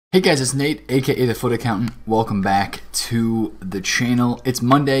Hey guys, it's Nate, aka TheFutAccountant. Welcome back to the channel. It's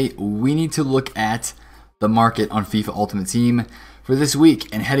Monday. We need to look at the market on FIFA Ultimate Team for this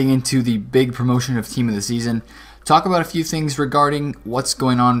week and heading into the big promotion of Team of the Season. Talk about a few things regarding what's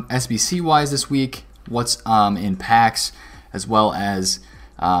going on SBC-wise this week, what's in packs, as well as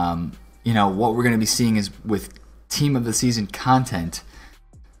what we're going to be seeing is with Team of the Season content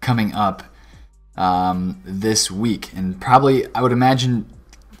coming up this week. And probably, I would imagine,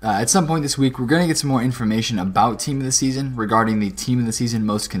 at some point this week, we're going to get some more information about Team of the Season regarding the Team of the Season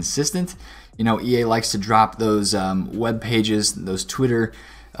most consistent. You know, EA likes to drop those web pages, those Twitter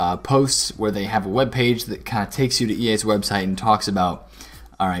posts where they have a web page that kind of takes you to EA's website and talks about,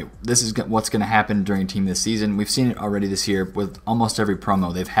 all right, this is what's going to happen during Team of the Season. We've seen it already this year with almost every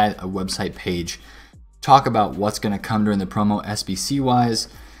promo. They've had a website page talk about what's going to come during the promo SBC-wise.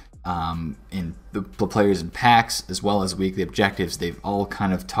 In the players and packs, as well as weekly objectives. They've all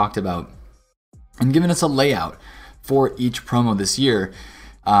kind of talked about and given us a layout for each promo this year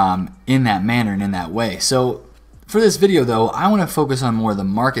in that manner and in that way. So for this video though, I want to focus on more of the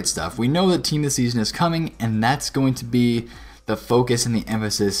market stuff. We know that Team of the Season is coming, and that's going to be the focus and the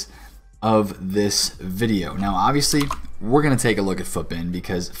emphasis of this video. Now obviously we're going to take a look at Futbin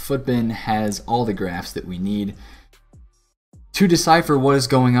because Futbin has all the graphs that we need to decipher what is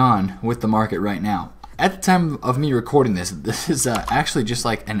going on with the market right now. At the time of me recording this, this is actually just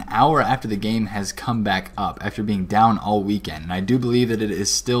like an hour after the game has come back up after being down all weekend. And I do believe that it is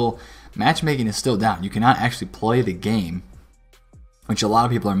still, matchmaking is still down. You cannot actually play the game, which a lot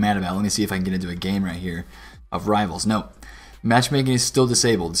of people are mad about. Let me see if I can get into a game right here of Rivals. No, matchmaking is still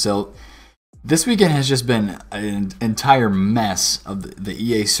disabled. So this weekend has just been an entire mess of the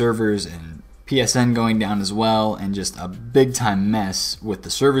EA servers and PSN going down as well, and just a big time mess with the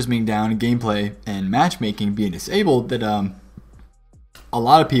servers being down, gameplay and matchmaking being disabled, that a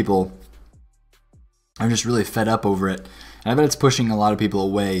lot of people are just really fed up over it. And I bet it's pushing a lot of people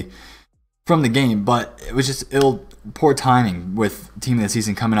away from the game, but it was just poor timing with Team of the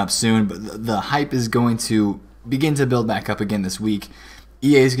Season coming up soon. But the hype is going to begin to build back up again this week.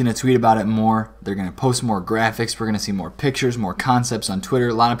 EA is going to tweet about it more. They're going to post more graphics. We're going to see more pictures, more concepts on Twitter.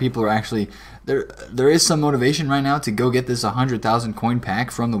 A lot of people are actually, there is some motivation right now to go get this 100,000 coin pack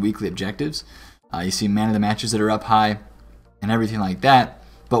from the weekly objectives. You see man of the matches that are up high and everything like that.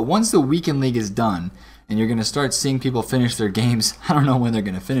 But once the weekend league is done and you're going to start seeing people finish their games, I don't know when they're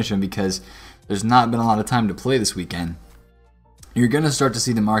going to finish them because there's not been a lot of time to play this weekend. You're going to start to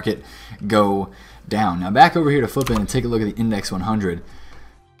see the market go down. Now back over here to Futbin and take a look at the Index 100.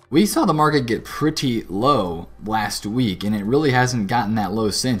 We saw the market get pretty low last week, and it really hasn't gotten that low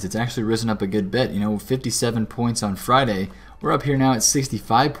since. It's actually risen up a good bit. 57 points on Friday. We're up here now at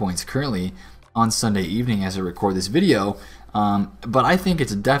 65 points currently on Sunday evening as I record this video. But I think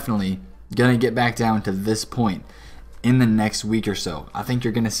it's definitely going to get back down to this point in the next week or so. I think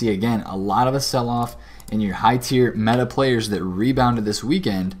you're going to see, again, a lot of a sell-off in your high-tier meta players that rebounded this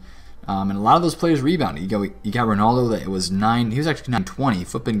weekend. And a lot of those players rebounded. You got Ronaldo that it was 9. He was actually 920.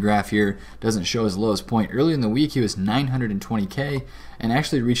 Futbin graph here doesn't show his lowest point. Earlier in the week, he was 920K and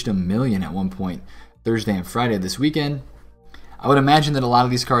actually reached 1 million at one point Thursday and Friday this weekend. I would imagine that a lot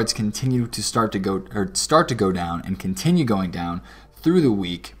of these cards continue to start to go down and continue going down through the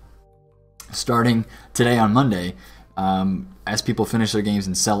week, starting today on Monday, as people finish their games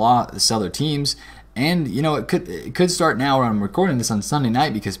and sell their teams. And it could start now when I'm recording this on Sunday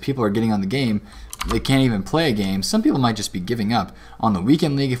night because people are getting on the game. They can't even play a game. Some people might just be giving up on the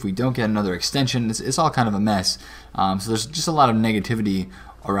weekend league if we don't get another extension. It's all kind of a mess. So there's just a lot of negativity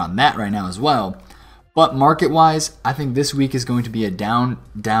around that right now as well. But market-wise, I think this week is going to be a down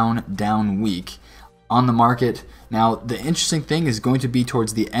week on the market. Now, the interesting thing is going to be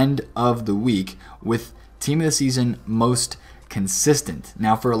towards the end of the week with Team of the Season most consistent.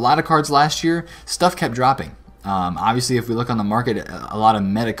 Now, for a lot of cards last year, stuff kept dropping. Obviously, if we look on the market, a lot of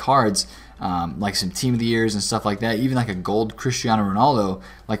meta cards, like some Team of the Years and stuff like that, even like a gold Cristiano Ronaldo,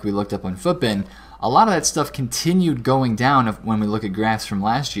 like we looked up on Futbin, a lot of that stuff continued going down when we look at graphs from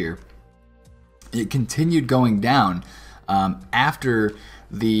last year. It continued going down after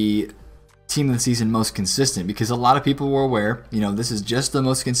the Team of the Season most consistent, because a lot of people were aware, this is just the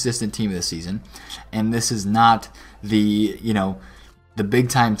most consistent Team of the Season, and this is not the big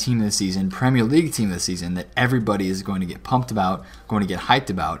time Team of the Season, Premier League Team of the Season that everybody is going to get pumped about, going to get hyped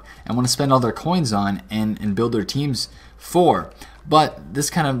about, and want to spend all their coins on and build their teams for. But this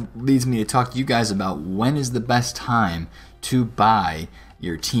kind of leads me to talk to you guys about when is the best time to buy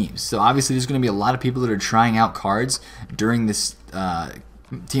your teams. So obviously there's going to be a lot of people that are trying out cards during this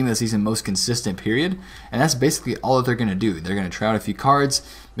team of the season most consistent period, and that's basically all that they're going to do. They're going to try out a few cards,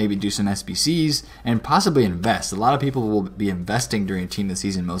 maybe do some SBCs, and possibly invest. A lot of people will be investing during team of the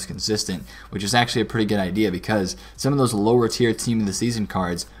season most consistent, which is actually a pretty good idea because some of those lower tier team of the season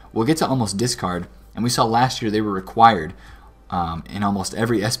cards will get to almost discard, and we saw last year they were required in almost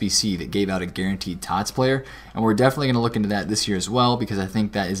every SBC that gave out a guaranteed TOTS player, and we're definitely going to look into that this year as well because I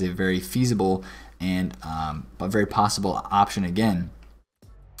think that is a very feasible and a very possible option again.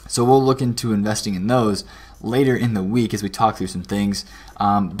 So we'll look into investing in those later in the week as we talk through some things.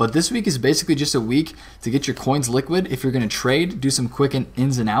 But this week is basically just a week to get your coins liquid. If you're going to trade, do some quick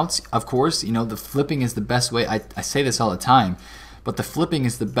ins and outs. Of course, you know, the flipping is the best way. I say this all the time, but the flipping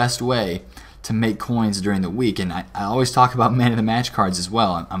is the best way to make coins during the week. And I always talk about man of the match cards as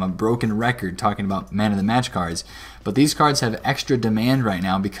well. I'm a broken record talking about man of the match cards, but these cards have extra demand right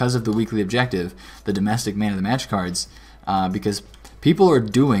now because of the weekly objective, the domestic man of the match cards, because people are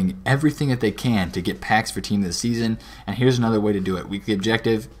doing everything that they can to get packs for team of the season. And here's another way to do it. Weekly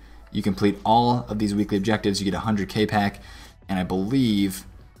objective, you complete all of these weekly objectives, you get a 100K pack, and I believe,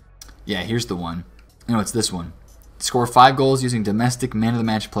 yeah, here's the one. No, it's this one. Score 5 goals using domestic man of the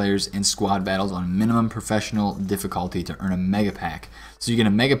match players in squad battles on minimum professional difficulty to earn a mega pack. So you get a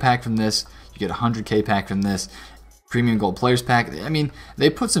mega pack from this, you get a 100K pack from this, premium gold players pack. I mean,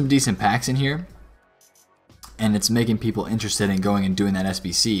 they put some decent packs in here, and it's making people interested in going and doing that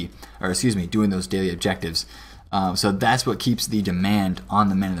SBC, or excuse me, doing those daily objectives. So that's what keeps the demand on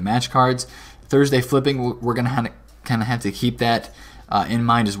the man of the match cards. Thursday flipping, we're going to kind of have to keep that in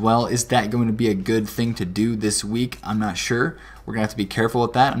mind as well. Is that going to be a good thing to do this week? I'm not sure. We're going to have to be careful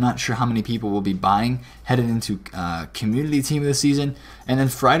with that. I'm not sure how many people will be buying headed into community team of the season. And then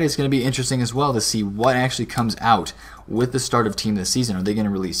Friday is going to be interesting as well to see what actually comes out with the start of team of the season. Are they going to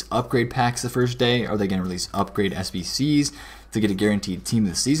release upgrade packs the first day? Are they going to release upgrade SBCs to get a guaranteed team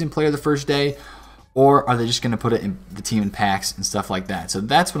of the season player the first day? Or are they just going to put it in the team in packs and stuff like that? So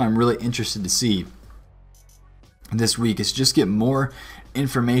that's what I'm really interested to see this week, is just get more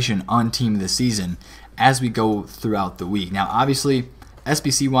information on team of the season as we go throughout the week. Now, obviously,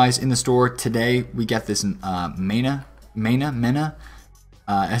 SBC wise in the store today, we got this Mena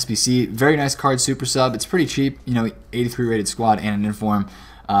SBC. Very nice card, super sub. It's pretty cheap, you know, 83 rated squad and an inform.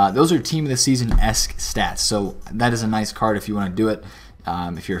 Those are team of the season-esque stats, so that is a nice card if you want to do it.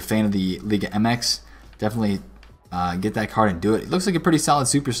 If you're a fan of the Liga MX, definitely get that card and do it. It looks like a pretty solid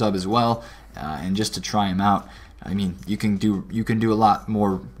super sub as well, and just to try him out, I mean, you can do a lot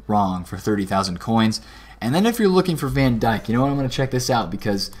more wrong for 30,000 coins. And then if you're looking for Van Dijk, you know what, I'm going to check this out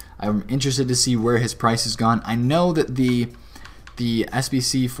because I'm interested to see where his price has gone. I know that the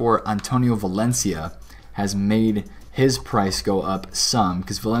SBC for Antonio Valencia has made his price go up some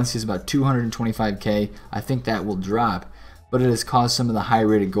because Valencia is about 225K. I think that will drop, but it has caused some of the high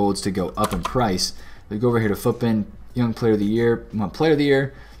rated golds to go up in price. We go over here to Footbin, Young Player of the Year, Player of the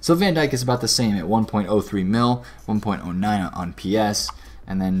Year. So Van Dijk is about the same at 1.03 mil, 1.09 on PS,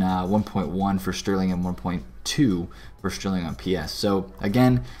 and then 1.1 for Sterling and 1.2 for Sterling on PS. So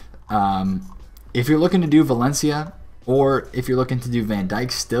again, if you're looking to do Valencia, or if you're looking to do Van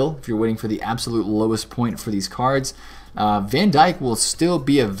Dijk still, if you're waiting for the absolute lowest point for these cards, Van Dijk will still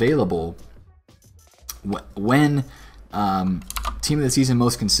be available when Team of the Season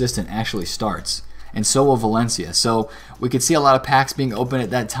Most Consistent actually starts. And so will Valencia. So we could see a lot of packs being open at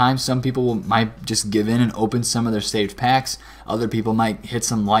that time. Some people might just give in and open some of their saved packs. Other people might hit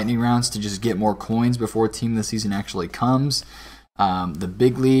some lightning rounds to just get more coins before Team of the Season actually comes. The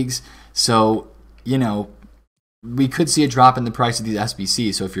big leagues. So, you know, we could see a drop in the price of these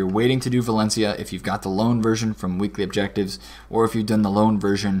SBCs. So if you're waiting to do Valencia, if you've got the loan version from Weekly Objectives, or if you've done the loan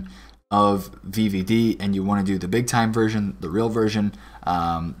version of VVD and you want to do the big time version, the real version,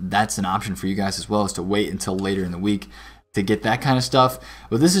 that's an option for you guys as well, is to wait until later in the week to get that kind of stuff.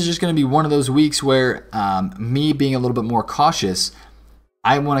 But this is just going to be one of those weeks where me being a little bit more cautious,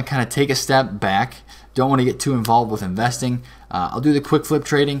 I want to kind of take a step back. Don't want to get too involved with investing. I'll do the quick flip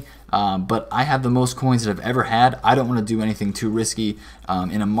trading, but I have the most coins that I've ever had. I don't want to do anything too risky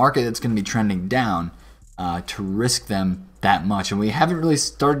in a market that's going to be trending down to risk them that much. And we haven't really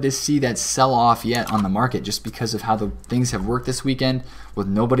started to see that sell off yet on the market just because of how the things have worked this weekend with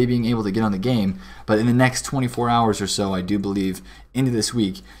nobody being able to get on the game. But in the next 24 hours or so, I do believe into this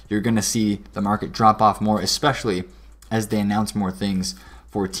week, you're going to see the market drop off more, especially as they announce more things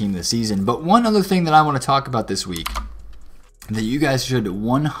for Team of the Season. But one other thing that I want to talk about this week that you guys should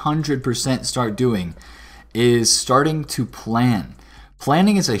 100% start doing is starting to plan.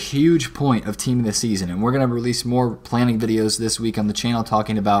 Planning is a huge point of Team of the Season, and we're going to release more planning videos this week on the channel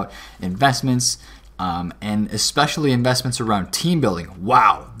talking about investments, and especially investments around team building.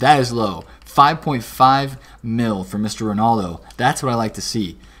 Wow, that is low. 5.5 mil for Mr. Ronaldo. That's what I like to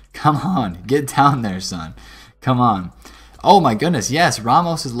see. Come on, get down there, son. Come on. Oh my goodness, yes,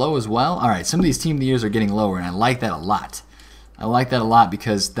 Ramos is low as well. All right, some of these team of the years are getting lower, and I like that a lot. I like that a lot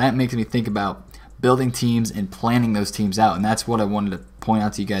because that makes me think about building teams and planning those teams out, and that's what I wanted to point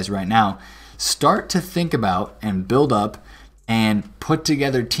out to you guys right now. Start to think about and build up and put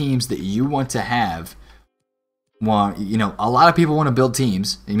together teams that you want to have. Well, you know, a lot of people want to build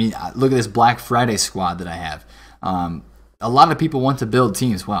teams. I mean, look at this Black Friday squad that I have. A lot of people want to build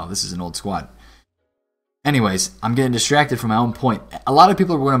teams. Wow, this is an old squad. Anyways, I'm getting distracted from my own point. A lot of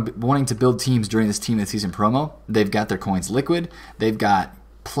people are wanting to build teams during this Team of the Season promo. They've got their coins liquid. They've got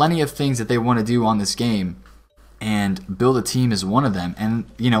plenty of things that they want to do on this game, and build a team is one of them. And,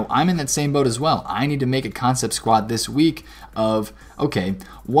 you know, I'm in that same boat as well. I need to make a concept squad this week of, okay,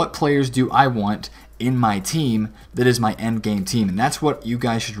 what players do I want in my team that is my end game team? And that's what you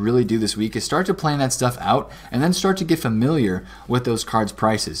guys should really do this week, is start to plan that stuff out and then start to get familiar with those cards'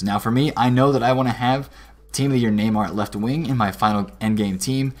 prices. Now, for me, I know that I want to have Team of the Year Neymar at left wing in my final end game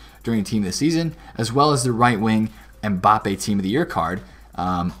team during Team of the Season, as well as the right wing Mbappe Team of the Year card,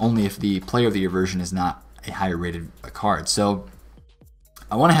 only if the Player of the Year version is not a higher rated card. So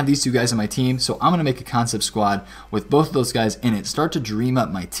I want to have these two guys on my team, so I'm going to make a concept squad with both of those guys in it, start to dream up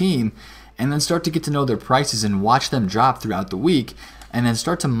my team, and then start to get to know their prices and watch them drop throughout the week, and then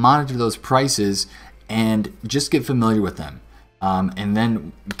start to monitor those prices and just get familiar with them. And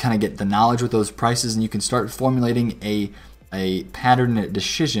then kind of get the knowledge with those prices, and you can start formulating a pattern, a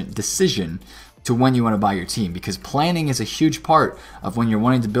decision to when you want to buy your team, because planning is a huge part of when you're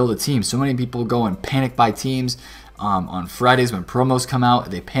wanting to build a team. So many people go and panic buy teams on Fridays when promos come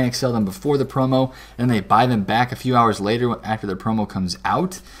out. They panic sell them before the promo, and they buy them back a few hours later after the promo comes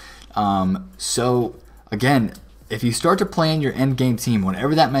out. So again, if you start to plan your end game team,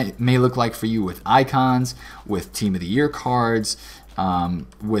 whatever that may look like for you, with icons, with Team of the Year cards,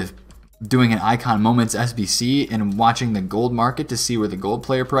 with doing an Icon Moments SBC and watching the gold market to see where the gold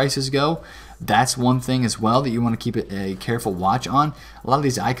player prices go, that's one thing as well that you want to keep a careful watch on. A lot of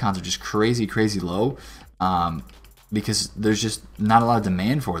these icons are just crazy low, because there's just not a lot of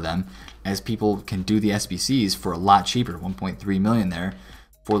demand for them, as people can do the SBCs for a lot cheaper. 1.3 million there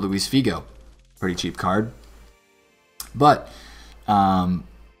for Luis Figo. Pretty cheap card. But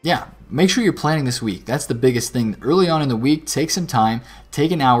yeah, make sure you're planning this week. That's the biggest thing. Early on in the week, take some time,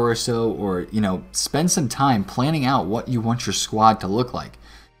 take an hour or so, or, you know, spend some time planning out what you want your squad to look like,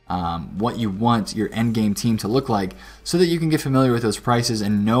 what you want your end game team to look like, so that you can get familiar with those prices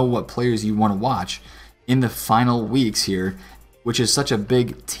and know what players you want to watch in the final weeks here, which is such a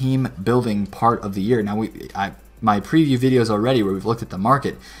big team building part of the year. Now, my preview videos already, where we've looked at the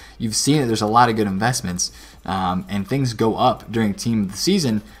market, you've seen that there's a lot of good investments, and things go up during Team of the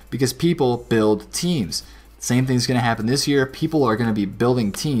Season because people build teams. Same thing's going to happen this year. People are going to be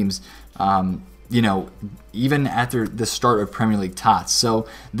building teams, you know, even after the start of Premier League TOTS. So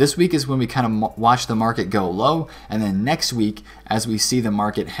this week is when we kind of watch the market go low, and then next week, as we see the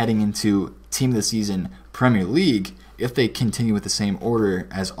market heading into Team of the Season Premier League, if they continue with the same order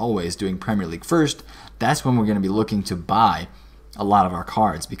as always, doing Premier League first, that's when we're going to be looking to buy a lot of our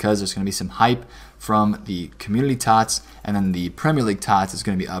cards, because there's going to be some hype from the community TOTS, and then the Premier League TOTS is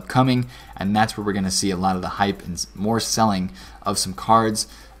going to be upcoming, and that's where we're going to see a lot of the hype and more selling of some cards,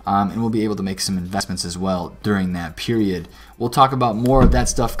 and we'll be able to make some investments as well during that period. We'll talk about more of that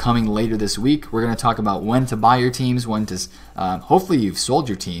stuff coming later this week. We're going to talk about when to buy your teams, when to hopefully you've sold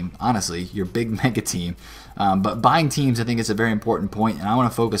your team, honestly, your big mega team, but buying teams, I think, is a very important point, and I want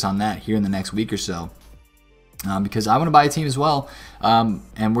to focus on that here in the next week or so. Because I want to buy a team as well,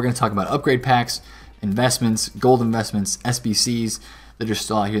 and we're going to talk about upgrade packs, investments, gold investments, SBCs that are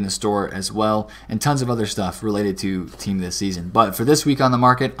still out here in the store as well, and tons of other stuff related to Team of the Season. But for this week on the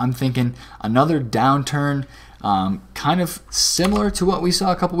market, I'm thinking another downturn, kind of similar to what we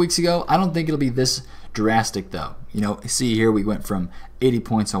saw a couple weeks ago. I don't think it'll be this drastic though. You know, see here we went from 80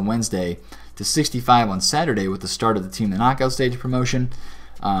 points on Wednesday to 65 on Saturday with the start of the Team of the Knockout Stage promotion.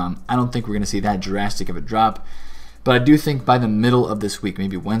 I don't think we're going to see that drastic of a drop, but I do think by the middle of this week,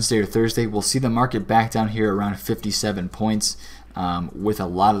 maybe Wednesday or Thursday, we'll see the market back down here around 57 points, with a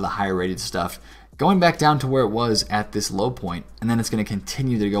lot of the higher rated stuff going back down to where it was at this low point, and then it's going to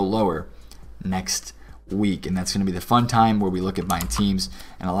continue to go lower next week, and that's going to be the fun time where we look at buying teams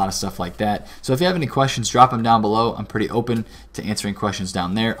and a lot of stuff like that. So if you have any questions, drop them down below. I'm pretty open to answering questions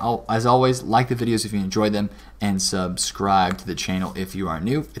down there. As always, like the videos if you enjoyed them, and subscribe to the channel if you are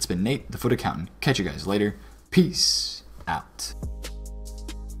new. It's been Nate, the Foot Accountant. Catch you guys later. Peace out.